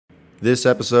This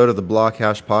episode of the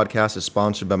Blockhash podcast is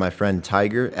sponsored by my friend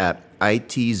Tiger at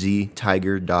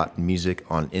itztiger.music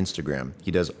on Instagram. He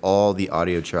does all the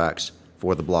audio tracks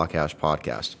for the Blockhash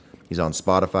podcast. He's on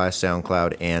Spotify,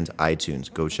 SoundCloud, and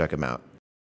iTunes. Go check him out.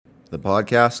 The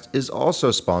podcast is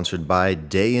also sponsored by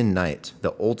Day and Night,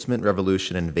 the ultimate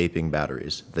revolution in vaping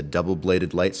batteries, the double-bladed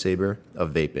lightsaber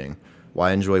of vaping.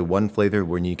 Why enjoy one flavor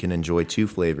when you can enjoy two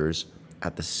flavors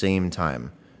at the same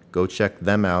time? Go check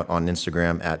them out on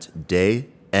Instagram at Day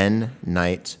and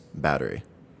Night Battery.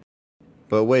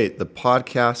 But wait, the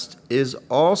podcast is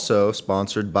also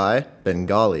sponsored by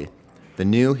Bengali, the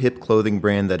new hip clothing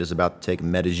brand that is about to take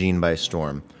Medellin by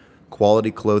storm.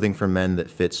 Quality clothing for men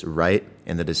that fits right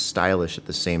and that is stylish at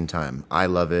the same time. I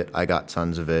love it. I got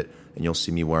tons of it, and you'll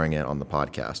see me wearing it on the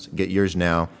podcast. Get yours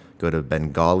now. Go to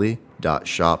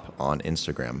bengali.shop on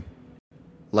Instagram.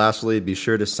 Lastly, be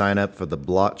sure to sign up for the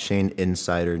Blockchain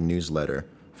Insider newsletter.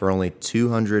 For only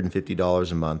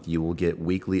 $250 a month, you will get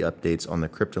weekly updates on the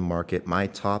crypto market, my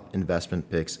top investment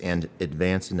picks, and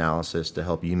advanced analysis to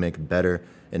help you make better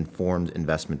informed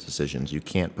investment decisions. You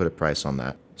can't put a price on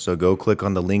that. So go click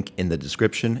on the link in the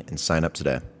description and sign up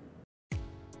today.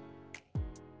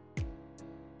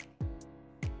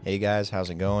 Hey guys,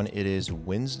 how's it going? It is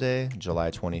Wednesday,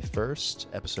 July 21st,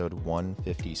 episode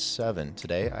 157.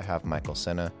 Today I have Michael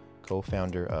Sena,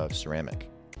 co-founder of Ceramic.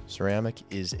 Ceramic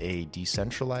is a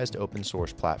decentralized open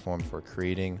source platform for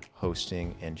creating,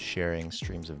 hosting, and sharing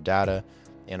streams of data,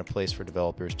 and a place for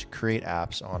developers to create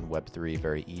apps on Web3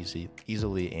 very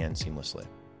easily and seamlessly.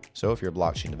 So if you're a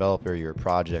blockchain developer, you're a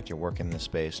project, you're working in this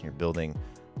space, and you're building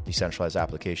decentralized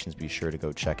applications, be sure to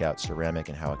go check out Ceramic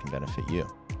and how it can benefit you.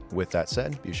 With that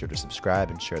said, be sure to subscribe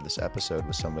and share this episode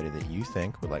with somebody that you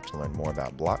think would like to learn more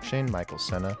about blockchain, Michael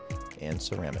Sena, and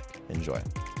Ceramic. Enjoy.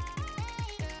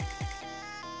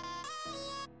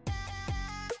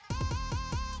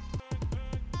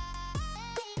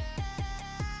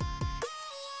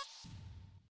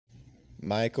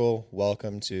 Michael,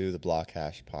 welcome to the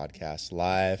Blockhash podcast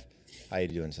live. How you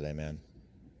doing today, man?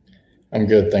 I'm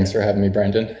good. Thanks for having me,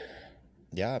 Brandon.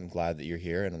 Yeah, I'm glad that you're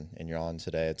here and you're on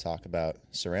today to talk about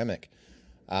Ceramic.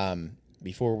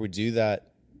 Before we do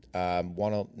that,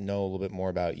 want to know a little bit more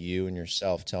about you and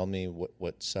yourself. Tell me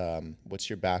what's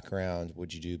your background?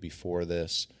 What'd you do before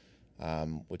this?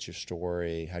 What's your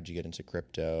story? How'd you get into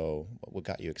crypto? What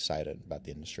got you excited about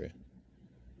the industry?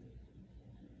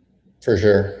 For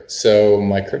sure. So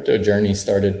my crypto journey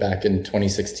started back in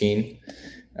 2016.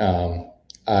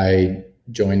 I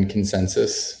joined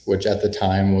ConsenSys, which at the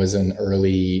time was an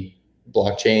early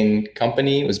blockchain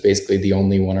company. It was basically the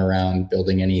only one around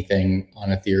building anything on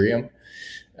Ethereum.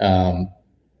 And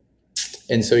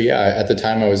so, at the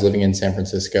time I was living in San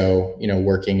Francisco,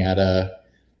 working at a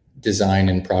design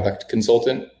and product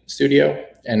consultant studio.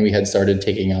 And we had started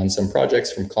taking on some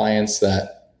projects from clients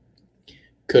that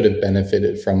could have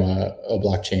benefited from a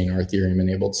blockchain or Ethereum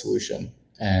enabled solution.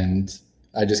 And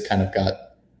I just kind of got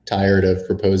tired of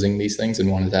proposing these things and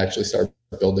wanted to actually start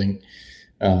building.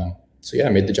 I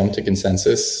made the jump to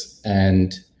ConsenSys.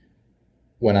 And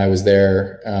when I was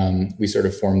there, we sort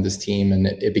of formed this team and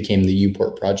it became the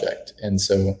Uport project. And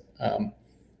so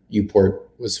Uport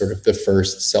was sort of the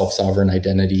first self-sovereign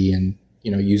identity and,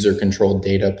 user-controlled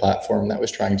data platform that was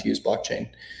trying to use blockchain.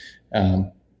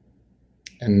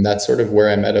 And that's sort of where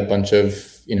I met a bunch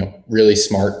of, really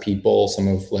smart people, some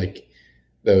of like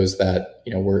those that,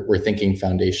 were thinking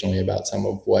foundationally about some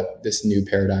of what this new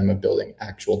paradigm of building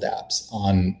actual dApps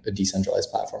on a decentralized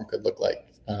platform could look like.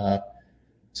 I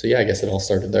guess it all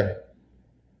started there.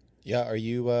 Yeah. Are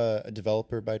you a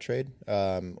developer by trade,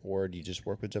 or do you just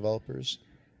work with developers?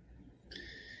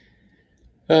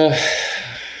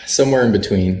 Somewhere in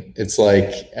between. It's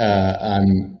like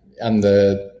I'm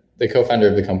the co-founder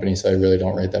of the company, so I really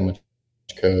don't write that much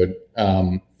code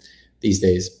these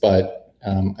days. But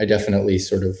I definitely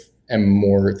sort of am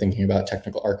more thinking about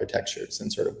technical architectures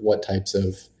and sort of what types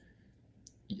of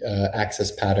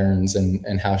access patterns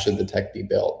and how should the tech be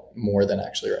built more than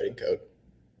actually writing code.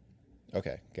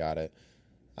 Okay, got it.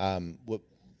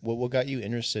 What got you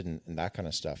interested in that kind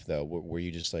of stuff, though? Were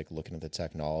you just like looking at the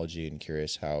technology and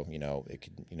curious how, it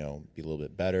could, be a little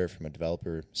bit better from a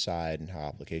developer side and how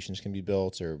applications can be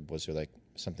built? Or was there like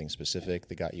something specific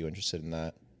that got you interested in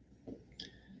that?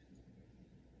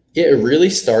 Yeah, it really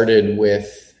started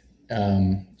with,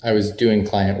 I was doing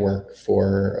client work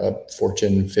for a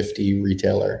Fortune 50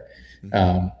 retailer.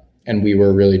 And we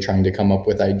were really trying to come up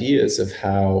with ideas of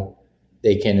how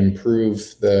they can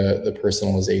improve the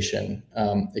personalization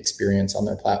experience on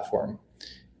their platform.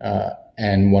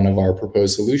 And one of our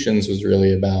proposed solutions was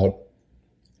really about,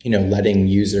 letting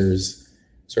users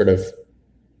sort of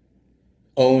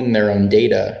own their own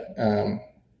data,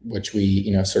 which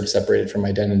we, sort of separated from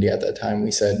identity at that time.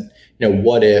 We said,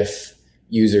 what if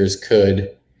users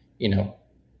could,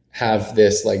 have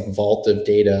this like vault of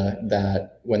data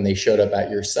that when they showed up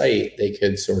at your site, they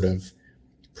could sort of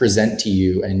present to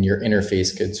you and your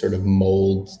interface could sort of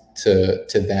mold to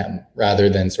them, rather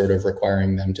than sort of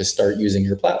requiring them to start using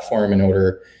your platform in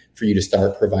order for you to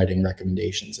start providing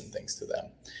recommendations and things to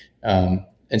them.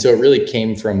 And so it really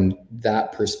came from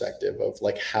that perspective of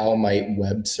like, how might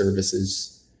web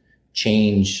services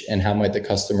change and how might the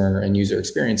customer and user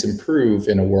experience improve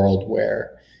in a world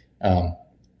where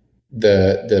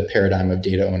the paradigm of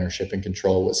data ownership and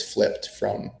control was flipped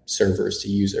from servers to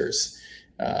users.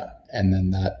 And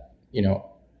then that,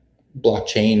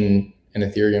 blockchain and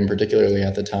Ethereum, particularly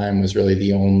at the time, was really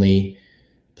the only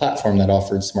platform that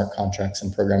offered smart contracts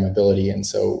and programmability. And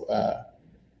so,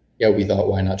 we thought,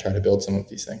 why not try to build some of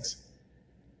these things?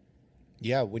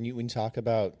 Yeah, when you talk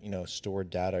about, stored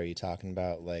data, are you talking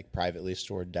about like privately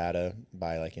stored data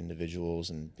by like individuals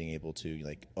and being able to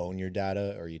like own your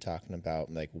data? Or are you talking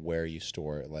about like where you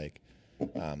store it, like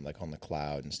on the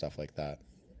cloud and stuff like that?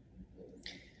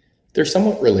 They're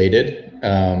somewhat related,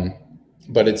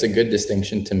 but it's a good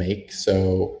distinction to make.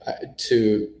 So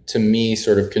to me,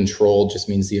 sort of control just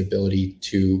means the ability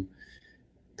to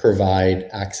provide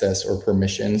access or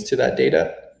permissions to that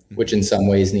data, which in some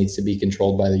ways needs to be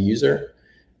controlled by the user.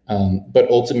 But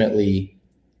ultimately,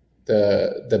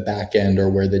 the back end or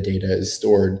where the data is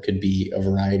stored could be a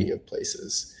variety of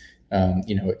places.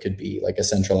 It could be like a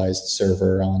centralized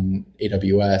server on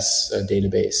AWS, a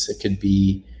database. It could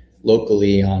be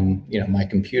locally on my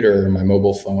computer or my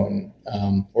mobile phone,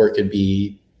 or it could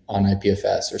be on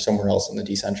IPFS or somewhere else on the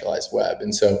decentralized web.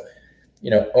 And so,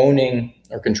 owning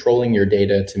or controlling your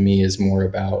data to me is more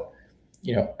about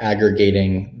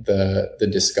aggregating the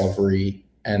discovery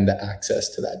and the access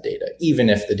to that data, even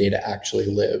if the data actually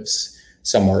lives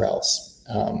somewhere else,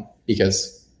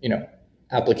 because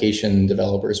application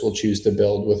developers will choose to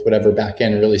build with whatever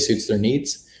backend really suits their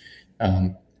needs.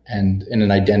 And in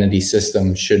an identity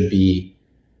system should be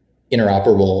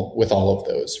interoperable with all of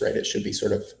those, right? It should be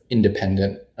sort of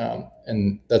independent.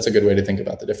 And that's a good way to think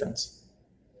about the difference.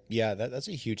 Yeah, that's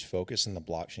a huge focus in the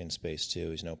blockchain space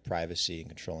too, is privacy and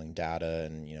controlling data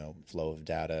and flow of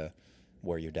data,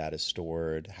 where your data is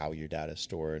stored, how your data is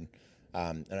stored.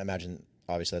 And I imagine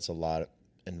obviously that's a lot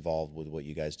involved with what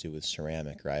you guys do with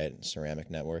Ceramic, right? Ceramic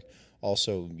Network.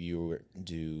 Also, you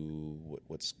do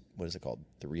what is it called?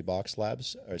 3Box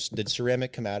Labs? Or did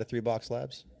Ceramic come out of 3Box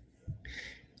Labs?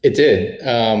 It did.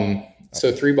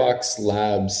 So 3Box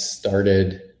Labs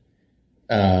started.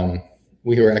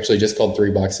 We were actually just called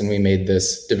 3Box, and we made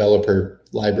this developer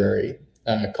library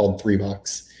called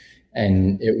 3Box,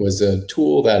 and it was a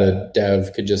tool that a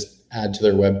dev could just add to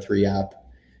their Web3 app,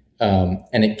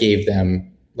 and it gave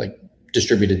them like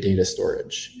distributed data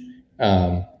storage.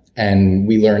 And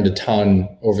we learned a ton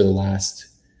over the last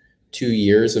 2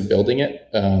 years of building it.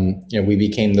 We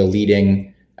became the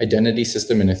leading identity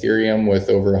system in Ethereum with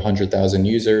over 100,000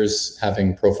 users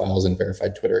having profiles and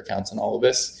verified Twitter accounts and all of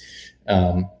this.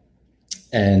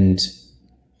 And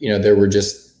there were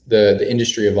just the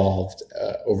industry evolved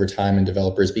over time, and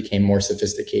developers became more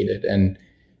sophisticated. And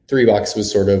 3Box was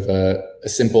sort of a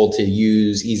simple to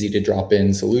use, easy to drop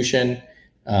in solution.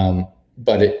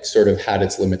 But it sort of had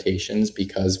its limitations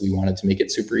because we wanted to make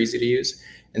it super easy to use.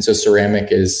 And so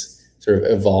Ceramic is sort of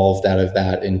evolved out of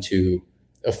that into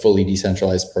a fully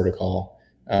decentralized protocol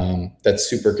that's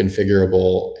super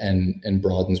configurable and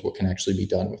broadens what can actually be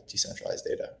done with decentralized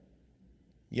data.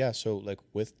 Yeah, so like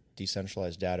with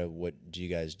decentralized data, what do you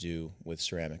guys do with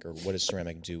Ceramic, or what does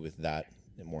Ceramic do with that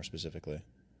more specifically?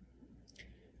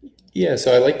 Yeah,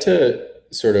 so I like to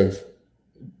sort of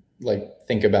like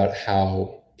think about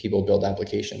how people build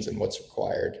applications and what's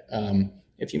required.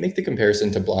 If you make the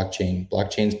comparison to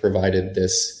blockchains provided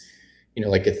this,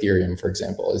 like Ethereum, for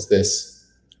example, is this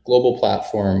global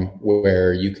platform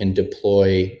where you can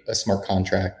deploy a smart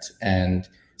contract and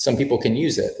some people can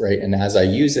use it, right? And as I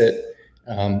use it,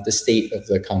 the state of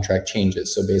the contract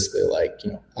changes. So basically like,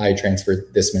 I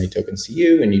transferred this many tokens to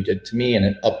you and you did to me, and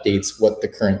it updates what the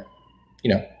current,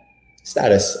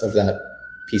 status of that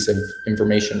piece of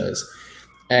information is.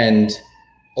 And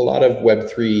a lot of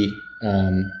Web3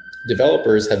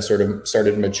 developers have sort of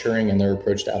started maturing in their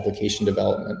approach to application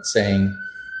development, saying,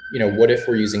 what if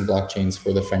we're using blockchains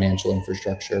for the financial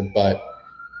infrastructure, but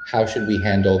how should we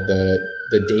handle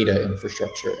the data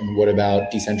infrastructure? And what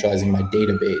about decentralizing my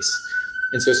database?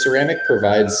 And so Ceramic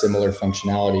provides similar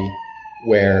functionality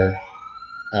where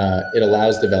it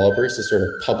allows developers to sort of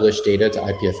publish data to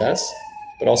IPFS,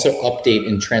 but also update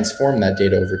and transform that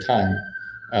data over time.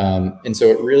 And so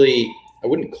it really, I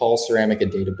wouldn't call Ceramic a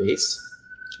database,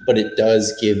 but it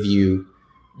does give you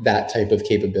that type of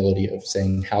capability of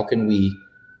saying, how can we,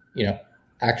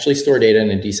 actually store data in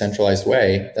a decentralized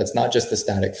way that's not just a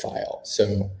static file.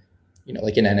 So,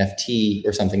 like an NFT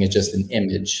or something is just an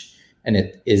image, and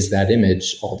it is that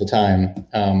image all the time.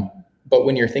 But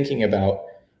when you're thinking about,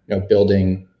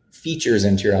 building features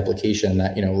into your application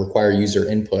that, require user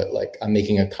input, like I'm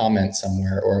making a comment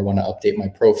somewhere, or I want to update my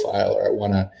profile, or I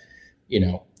want to,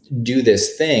 do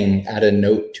this thing, add a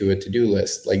note to a to-do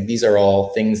list. Like these are all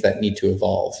things that need to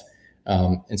evolve.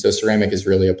 And so Ceramic is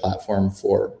really a platform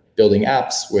for building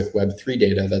apps with Web3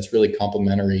 data that's really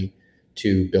complementary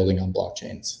to building on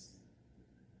blockchains.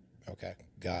 Okay.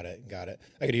 Got it.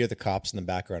 I could hear the cops in the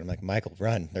background. I'm like, Michael,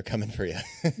 run. They're coming for you.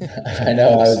 I know.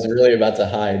 I was really about to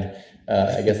hide.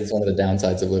 I guess it's one of the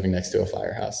downsides of living next to a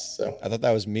firehouse. So I thought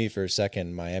that was me for a second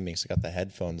in Miami. So I got the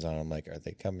headphones on. I'm like, are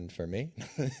they coming for me?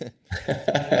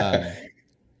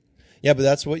 Yeah, but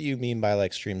that's what you mean by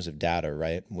like streams of data,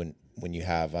 right? When you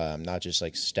have not just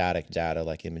like static data,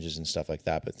 like images and stuff like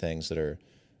that, but things that are,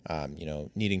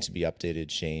 needing to be updated,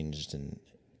 changed,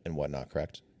 and whatnot.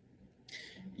 Correct?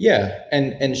 yeah,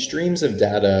 and streams of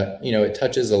data, it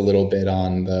touches a little bit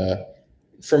on the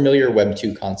familiar Web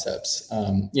 2 concepts.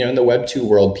 In the Web 2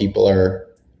 world, people are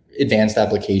advanced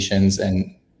applications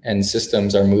and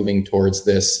systems are moving towards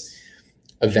this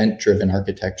event-driven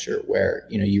architecture where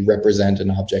you represent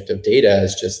an object of data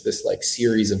as just this like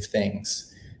series of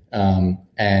things,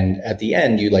 and at the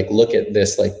end you like look at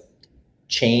this like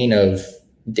chain of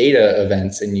data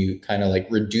events and you kind of like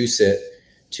reduce it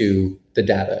to the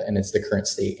data and it's the current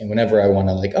state. And whenever I want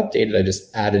to like update it, I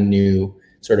just add a new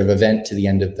sort of event to the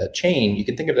end of that chain. You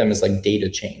can think of them as like data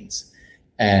chains,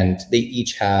 and they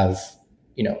each have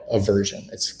a version.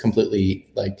 It's completely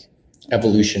like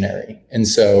evolutionary. And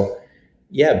so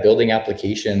yeah, building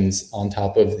applications on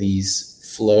top of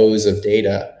these flows of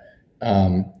data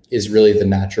is really the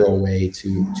natural way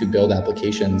to build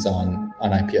applications on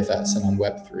IPFS and on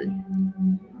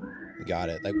Web3. Got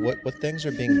it. Like what things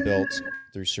are being built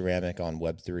through Ceramic on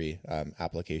Web3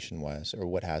 application wise, or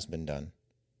what has been done?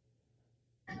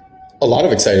 A lot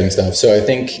of exciting stuff. So I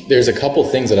think there's a couple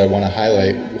things that I want to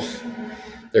highlight.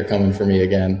 They're coming for me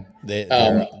again.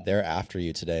 They're after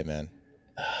you today, man.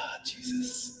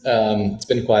 Jesus. It's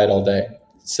been quiet all day.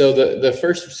 So the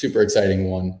first super exciting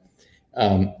one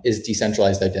is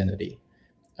decentralized identity.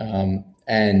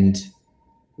 And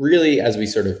really, as we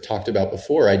sort of talked about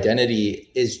before, identity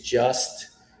is just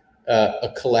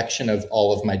a collection of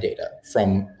all of my data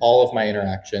from all of my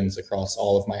interactions across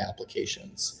all of my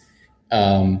applications.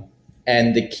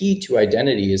 And the key to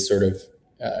identity is sort of,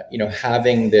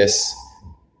 having this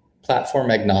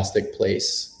platform agnostic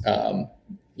place,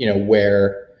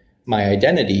 where my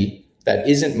identity that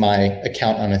isn't my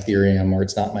account on Ethereum, or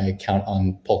it's not my account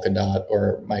on Polkadot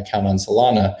or my account on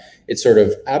Solana, it's sort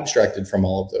of abstracted from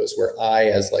all of those, where I,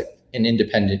 as like an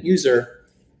independent user,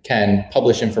 can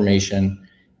publish information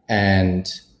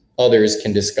and others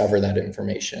can discover that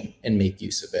information and make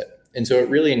use of it. And so it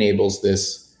really enables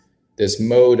this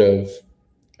mode of,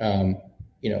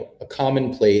 a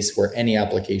common place where any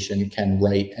application can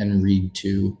write and read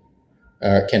to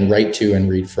and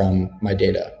read from my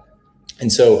data.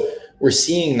 And so we're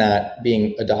seeing that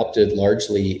being adopted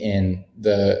largely in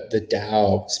the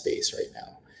DAO space right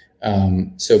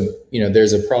now. So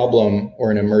there's a problem,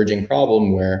 or an emerging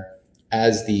problem, where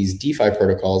as these DeFi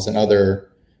protocols and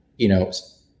other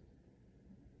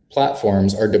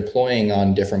platforms are deploying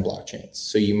on different blockchains.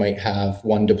 So you might have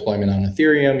one deployment on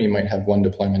Ethereum, you might have one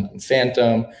deployment on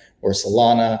Phantom or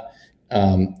Solana.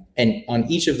 And on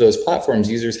each of those platforms,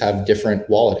 users have different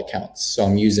wallet accounts. So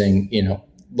I'm using,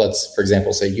 let's, for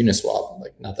example, say Uniswap,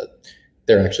 like not that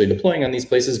they're actually deploying on these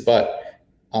places, but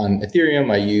on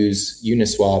Ethereum, I use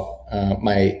Uniswap,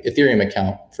 my Ethereum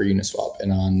account for Uniswap.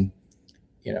 And on,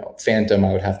 Phantom,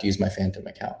 I would have to use my Phantom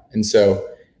account. And so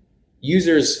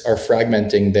users are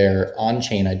fragmenting their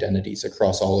on-chain identities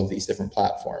across all of these different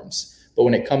platforms. But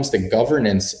when it comes to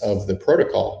governance of the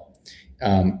protocol,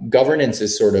 governance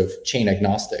is sort of chain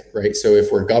agnostic, right? So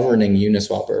if we're governing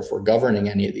Uniswap, or if we're governing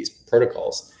any of these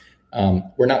protocols,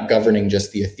 we're not governing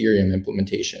just the Ethereum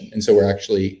implementation. And so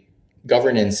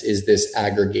governance is this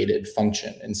aggregated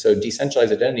function. And so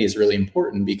decentralized identity is really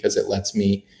important because it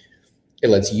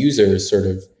lets users sort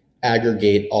of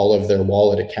aggregate all of their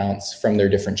wallet accounts from their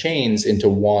different chains into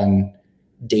one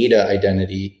data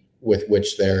identity with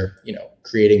which they're,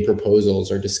 creating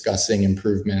proposals or discussing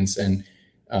improvements and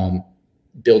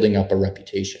building up a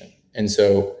reputation. And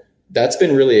so that's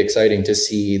been really exciting to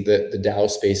see the DAO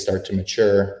space start to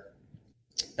mature.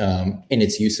 in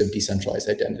its use of decentralized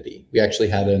identity. We actually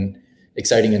had an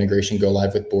exciting integration go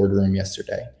live with Boardroom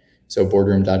yesterday. So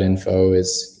boardroom.info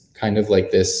is kind of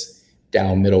like this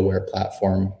DAO middleware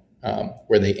platform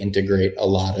where they integrate a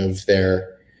lot of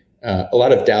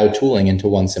DAO tooling into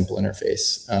one simple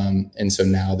interface. And so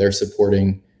now they're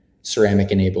supporting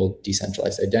Ceramic enabled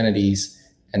decentralized identities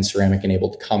and Ceramic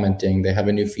enabled commenting. They have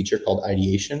a new feature called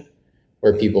ideation,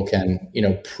 where people can,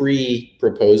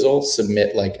 pre-proposal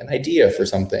submit like an idea for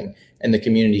something, and the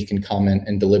community can comment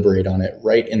and deliberate on it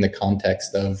right in the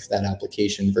context of that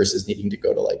application versus needing to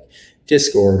go to like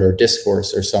Discord or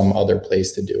Discourse or some other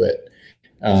place to do it.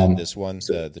 This one,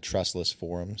 the trustless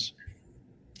forums.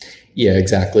 Yeah,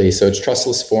 exactly. So it's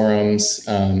trustless forums,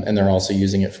 and they're also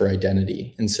using it for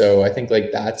identity. And so I think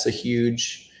like that's a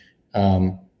huge,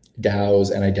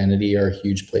 DAOs and identity are a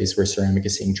huge place where Ceramic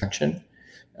is seeing traction.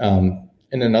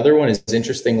 And another one is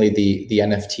interestingly the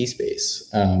NFT space.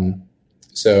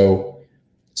 So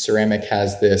Ceramic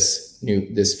has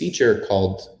this feature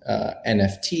called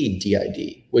NFT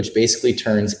DID, which basically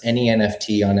turns any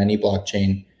NFT on any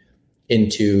blockchain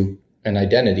into an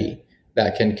identity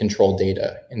that can control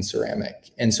data in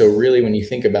Ceramic. And so really when you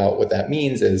think about what that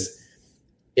means is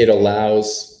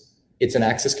it's an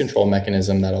access control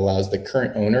mechanism that allows the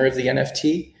current owner of the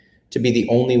NFT to be the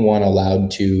only one allowed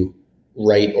to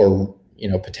write or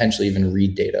potentially even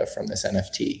read data from this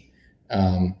NFT.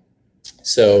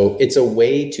 So it's a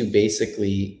way to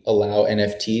basically allow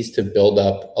NFTs to build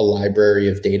up a library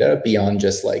of data beyond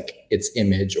just like its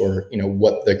image or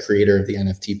what the creator of the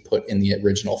NFT put in the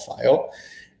original file.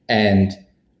 And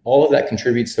all of that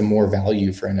contributes to more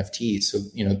value for NFTs. So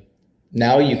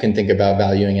now you can think about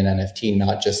valuing an NFT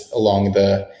not just along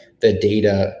the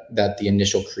data that the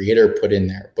initial creator put in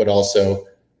there, but also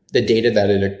the data that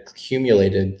it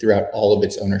accumulated throughout all of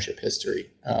its ownership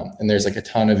history. And there's like a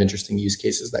ton of interesting use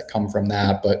cases that come from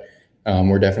that, but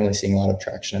we're definitely seeing a lot of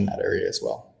traction in that area as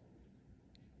well.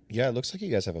 Yeah, it looks like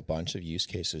you guys have a bunch of use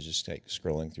cases just like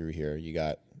scrolling through here. You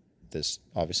got this,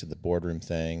 obviously the boardroom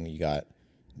thing. You got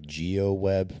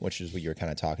GeoWeb, which is what you were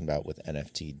kind of talking about with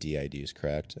NFT DIDs,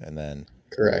 correct? And then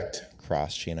correct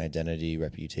cross-chain identity,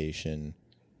 reputation,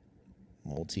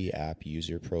 multi-app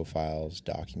user profiles,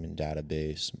 document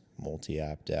database,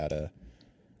 multi-app data.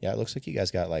 Yeah, it looks like you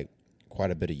guys got like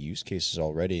quite a bit of use cases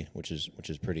already, which is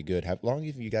pretty good. How long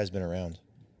have you guys been around?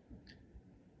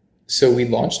 So we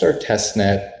launched our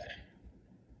testnet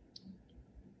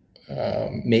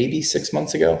maybe 6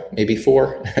 months ago, maybe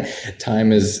 4.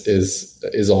 Time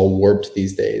is all warped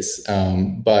these days.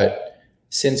 But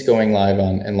since going live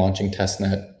on and launching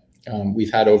testnet,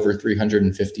 we've had over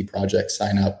 350 projects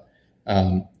sign up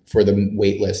for the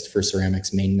waitlist for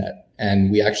Ceramic's mainnet.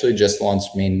 And we actually just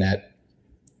launched mainnet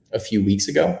a few weeks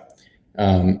ago.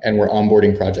 And we're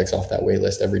onboarding projects off that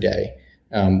waitlist every day.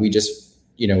 We just,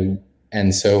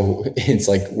 and so it's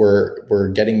like we're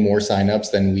getting more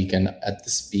signups than we can at the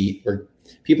speed where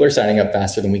people are signing up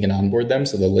faster than we can onboard them.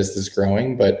 So the list is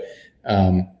growing, but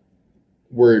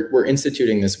we're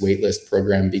instituting this waitlist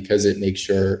program because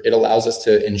it allows us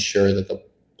to ensure that the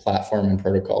platform and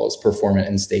protocol is performant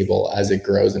and stable as it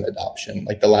grows in adoption.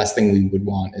 Like the last thing we would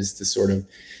want is to sort of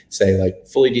say like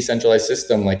fully decentralized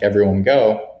system, like everyone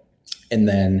go, and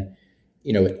then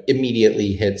it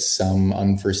immediately hits some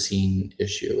unforeseen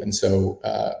issue. And so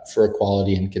for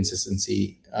equality and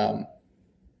consistency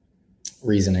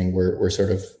reasoning, we're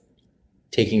sort of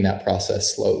taking that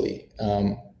process slowly.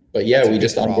 But yeah, we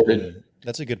just onboarded.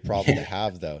 That's a good problem to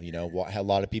have, though. A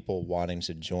lot of people wanting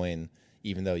to join,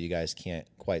 even though you guys can't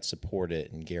quite support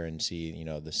it and guarantee,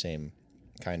 the same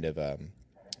kind of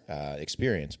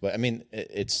experience. But I mean,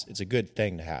 it's a good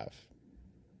thing to have.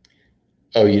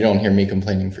 Oh, you don't hear me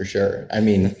complaining for sure. I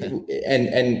mean,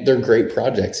 and they're great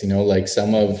projects, like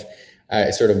some of, I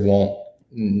sort of won't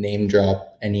name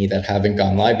drop any that haven't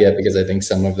gone live yet because I think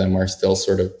some of them are still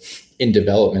sort of in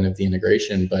development of the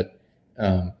integration. But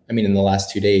I mean, in the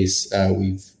last 2 days,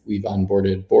 we've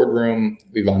onboarded Boardroom,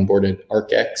 we've onboarded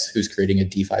ArcX, who's creating a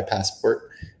DeFi passport,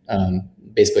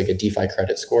 basically like a DeFi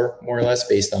credit score, more or less,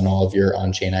 based on all of your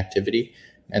on-chain activity.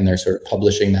 And they're sort of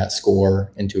publishing that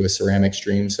score into a Ceramic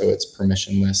stream, so it's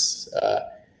permissionless.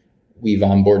 We've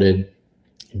onboarded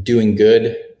Doing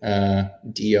Good,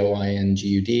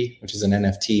 DOINGUD, which is an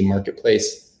NFT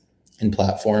marketplace and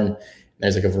platform.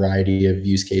 There's like a variety of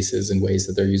use cases and ways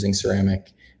that they're using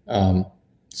Ceramic.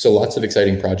 So lots of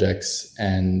exciting projects,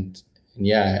 and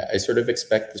yeah, I sort of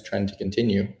expect this trend to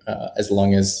continue as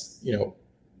long as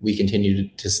we continue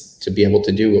to be able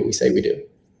to do what we say we do.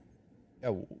 Yeah,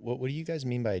 what do you guys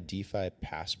mean by a DeFi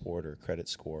passport or credit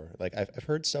score? Like I've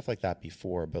heard stuff like that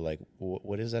before, but like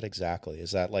what is that exactly?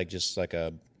 Is that like just like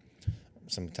a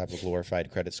some type of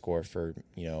glorified credit score for,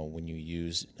 when you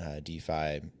use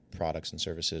DeFi products and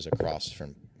services across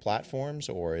different platforms,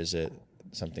 or is it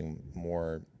something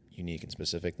more unique and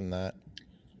specific than that?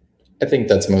 I think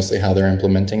that's mostly how they're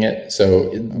implementing it.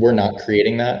 So we're not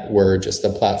creating that. We're just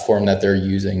the platform that they're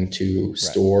using to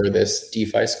store this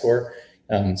DeFi score.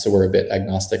 So we're a bit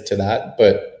agnostic to that.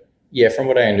 But yeah, from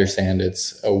what I understand,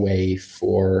 it's a way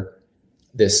for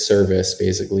this service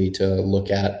basically to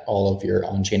look at all of your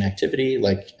on-chain activity.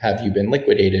 Like, have you been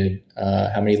liquidated?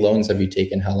 How many loans have you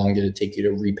taken? How long did it take you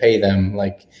to repay them?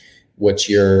 Like, what's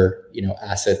your,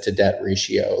 asset to debt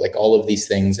ratio? Like all of these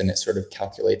things, and it sort of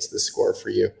calculates the score for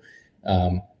you.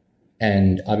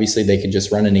 And obviously they could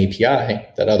just run an API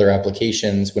that other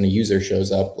applications, when a user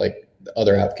shows up, like the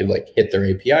other app could like hit their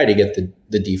API to get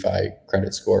the DeFi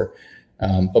credit score.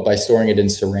 But by storing it in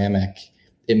Ceramic,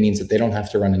 it means that they don't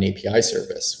have to run an API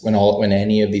service. When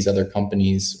any of these other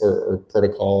companies or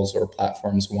protocols or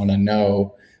platforms want to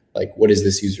know, like, what is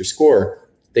this user score,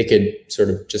 they could sort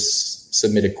of just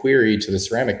submit a query to the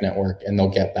Ceramic network and they'll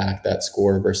get back that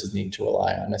score versus needing to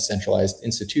rely on a centralized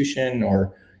institution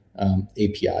or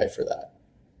API for that.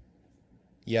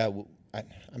 Yeah,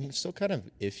 I'm still kind of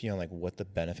iffy on like what the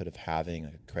benefit of having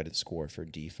a credit score for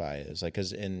DeFi is. Like,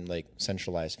 because in like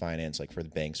centralized finance, like for the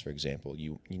banks, for example,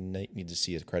 you need to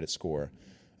see a credit score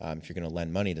if you're going to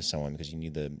lend money to someone, because you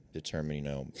need to determine,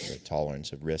 the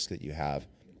tolerance of risk that you have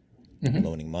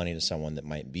loaning money to someone that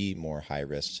might be more high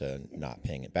risk to not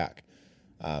paying it back.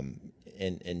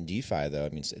 In DeFi, though, I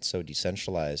mean, it's so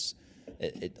decentralized.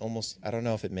 It almost, I don't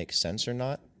know if it makes sense or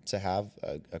not to have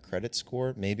a credit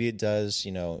score. Maybe it does,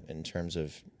 in terms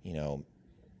of,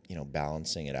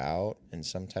 balancing it out in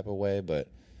some type of way, but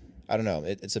I don't know.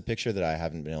 It's a picture that I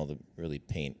haven't been able to really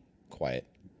paint quite.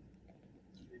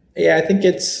 Yeah, I think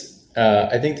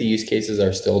I think the use cases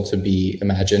are still to be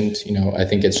imagined. I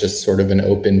think it's just sort of an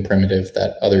open primitive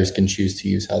that others can choose to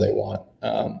use how they want.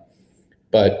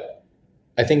 But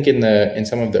I think in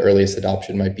some of the earliest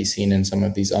adoption might be seen in some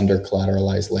of these under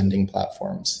collateralized lending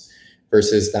platforms,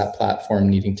 versus that platform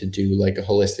needing to do like a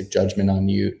holistic judgment on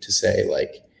you to say,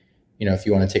 like, if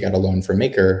you want to take out a loan from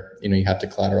Maker, you have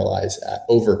to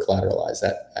over collateralize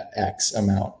at X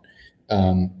amount.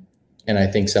 And I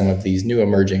think some of these new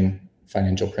emerging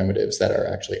financial primitives that are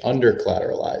actually under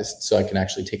collateralized, so I can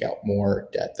actually take out more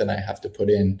debt than I have to put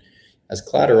in as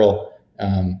collateral,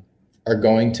 are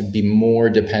going to be more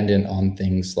dependent on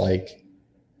things like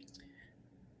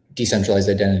decentralized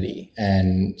identity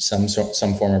and some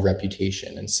form of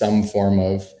reputation and some form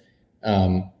of,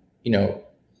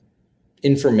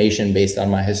 information based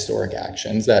on my historic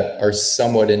actions that are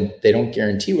somewhat they don't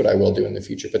guarantee what I will do in the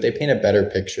future, but they paint a better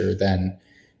picture than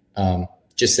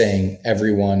just saying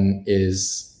everyone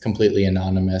is completely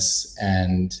anonymous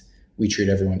and we treat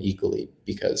everyone equally.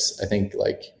 Because I think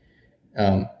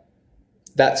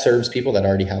that serves people that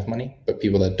already have money, but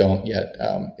people that don't yet,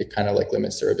 it kind of like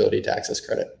limits their ability to access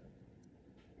credit.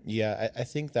 Yeah, I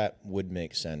think that would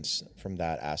make sense from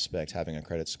that aspect, having a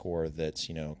credit score that's,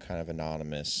 kind of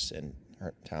anonymous in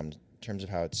terms of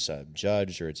how it's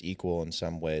judged, or it's equal in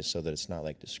some ways, so that it's not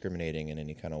like discriminating in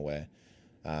any kind of way,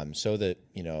 so that,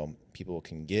 people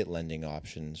can get lending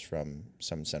options from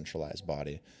some centralized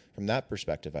body. From that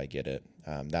perspective, I get it.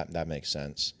 That makes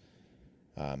sense.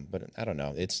 But I don't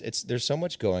know. There's so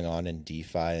much going on in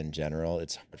DeFi in general.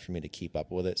 It's hard for me to keep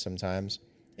up with it sometimes.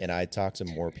 And I talk to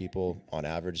more people on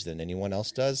average than anyone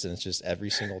else does. And it's just every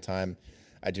single time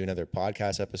I do another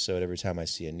podcast episode, every time I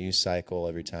see a news cycle,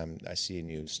 every time I see a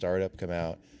new startup come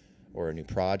out or a new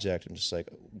project, I'm just like,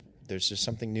 there's just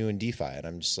something new in DeFi. And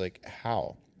I'm just like,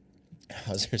 how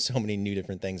is there so many new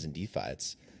different things in DeFi?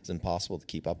 It's impossible to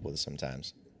keep up with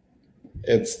sometimes.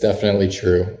 It's definitely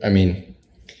true. I mean,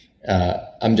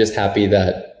 I'm just happy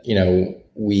that,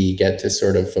 we get to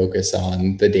sort of focus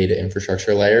on the data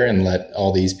infrastructure layer and let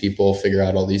all these people figure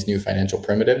out all these new financial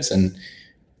primitives. And,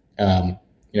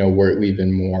 we've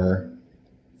been more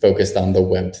focused on the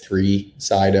Web3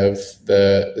 side of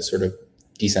the sort of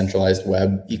decentralized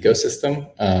web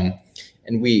ecosystem.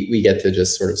 And we get to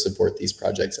just sort of support these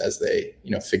projects as they,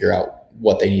 figure out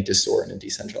what they need to store in a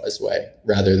decentralized way,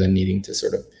 rather than needing to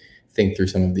sort of think through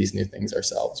some of these new things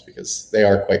ourselves, because they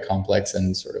are quite complex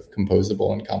and sort of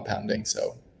composable and compounding.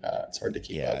 So it's hard to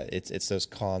keep up. Yeah, it's those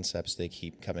concepts they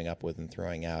keep coming up with and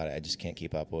throwing out. I just can't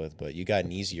keep up with. But you got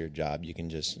an easier job. You can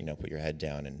just, put your head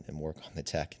down and work on the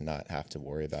tech and not have to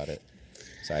worry about it.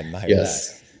 So I admire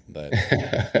that.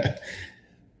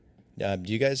 But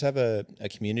do you guys have a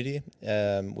community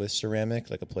with Ceramic,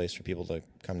 like a place for people to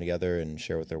come together and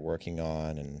share what they're working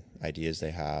on and ideas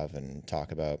they have and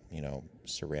talk about,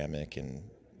 Ceramic and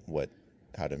what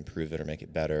to improve it or make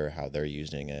it better, how they're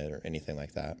using it or anything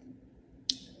like that?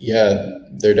 Yeah,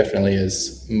 there definitely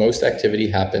is. Most activity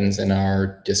happens in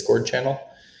our Discord channel,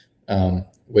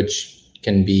 which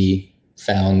can be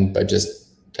found by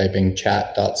just typing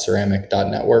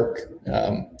chat.ceramic.network,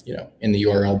 in the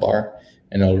URL bar,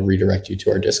 and it'll redirect you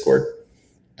to our Discord.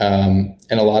 And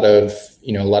a lot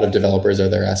of developers are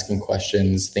there asking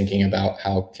questions, thinking about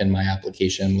how can my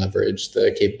application leverage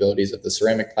the capabilities of the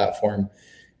Ceramic platform?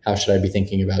 How should I be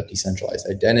thinking about decentralized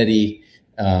identity?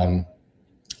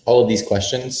 All of these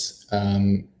questions,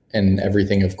 and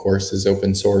everything, of course, is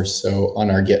open source. So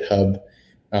on our GitHub,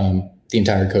 the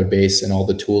entire code base and all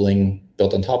the tooling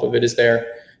built on top of it is there.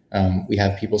 We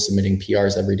have people submitting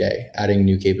PRs every day, adding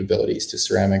new capabilities to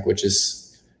Ceramic, which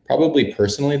is probably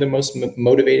personally the most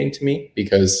motivating to me,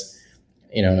 because,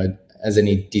 as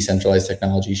any decentralized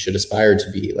technology should aspire to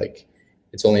be, like,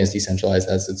 it's only as decentralized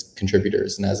as its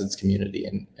contributors and as its community.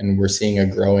 And we're seeing a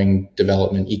growing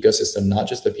development ecosystem, not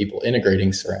just of people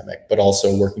integrating Ceramic, but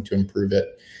also working to improve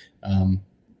it.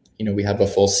 We have a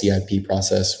full CIP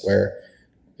process where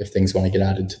if things want to get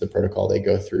added to the protocol, they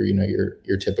go through,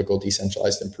 your typical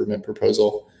decentralized improvement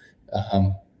proposal.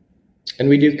 And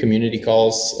we do community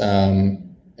calls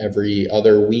every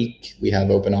other week. We have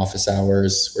open office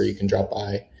hours where you can drop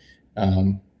by.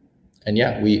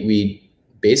 We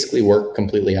basically work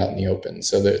completely out in the open.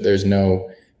 So there's no,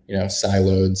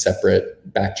 siloed,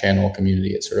 separate back channel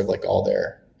community. It's sort of like all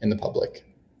there in the public.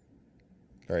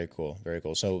 Very cool. Very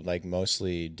cool. So like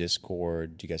mostly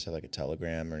Discord. Do you guys have like a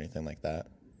Telegram or anything like that?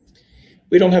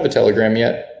 We don't have a Telegram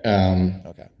yet.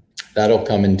 Okay. That'll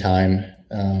come in time.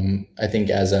 I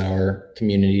think as our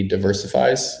community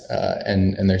diversifies,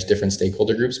 and there's different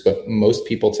stakeholder groups, but most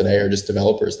people today are just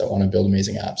developers that want to build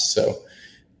amazing apps. So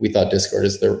we thought Discord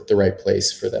is the right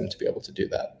place for them to be able to do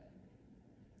that.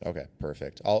 Okay,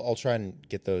 perfect. I'll try and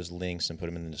get those links and put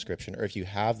them in the description. Or if you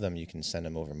have them, you can send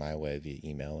them over my way via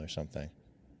email or something.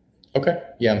 Okay.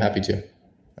 Yeah, I'm happy to.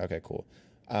 Okay, cool.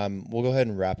 We'll go ahead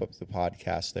and wrap up the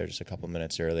podcast there just a couple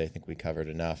minutes early. I think we covered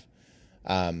enough.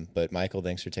 But Michael,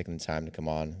 thanks for taking the time to come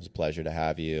on. It was a pleasure to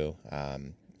have you.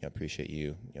 Appreciate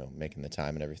you, making the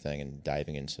time and everything and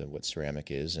diving into what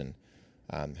Ceramic is and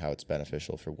how it's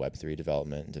beneficial for Web3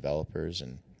 development and developers,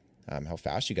 and how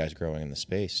fast you guys are growing in the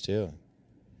space too.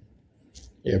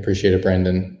 Yeah, appreciate it,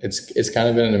 Brandon. It's kind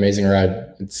of been an amazing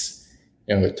ride.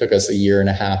 It took us a year and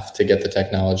a half to get the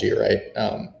technology right.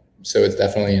 So it's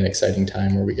definitely an exciting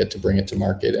time where we get to bring it to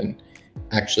market and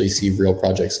actually see real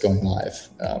projects going live.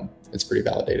 It's pretty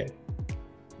validating.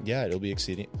 Yeah, it'll be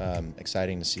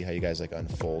exciting to see how you guys like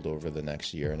unfold over the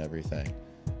next year and everything.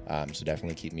 So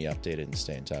definitely keep me updated and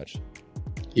stay in touch.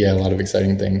 Yeah, a lot of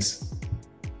exciting things.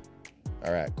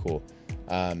 All right, cool.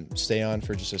 Stay on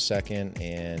for just a second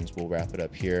and we'll wrap it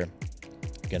up here.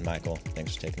 Again, Michael,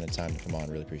 thanks for taking the time to come on.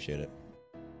 Really appreciate it.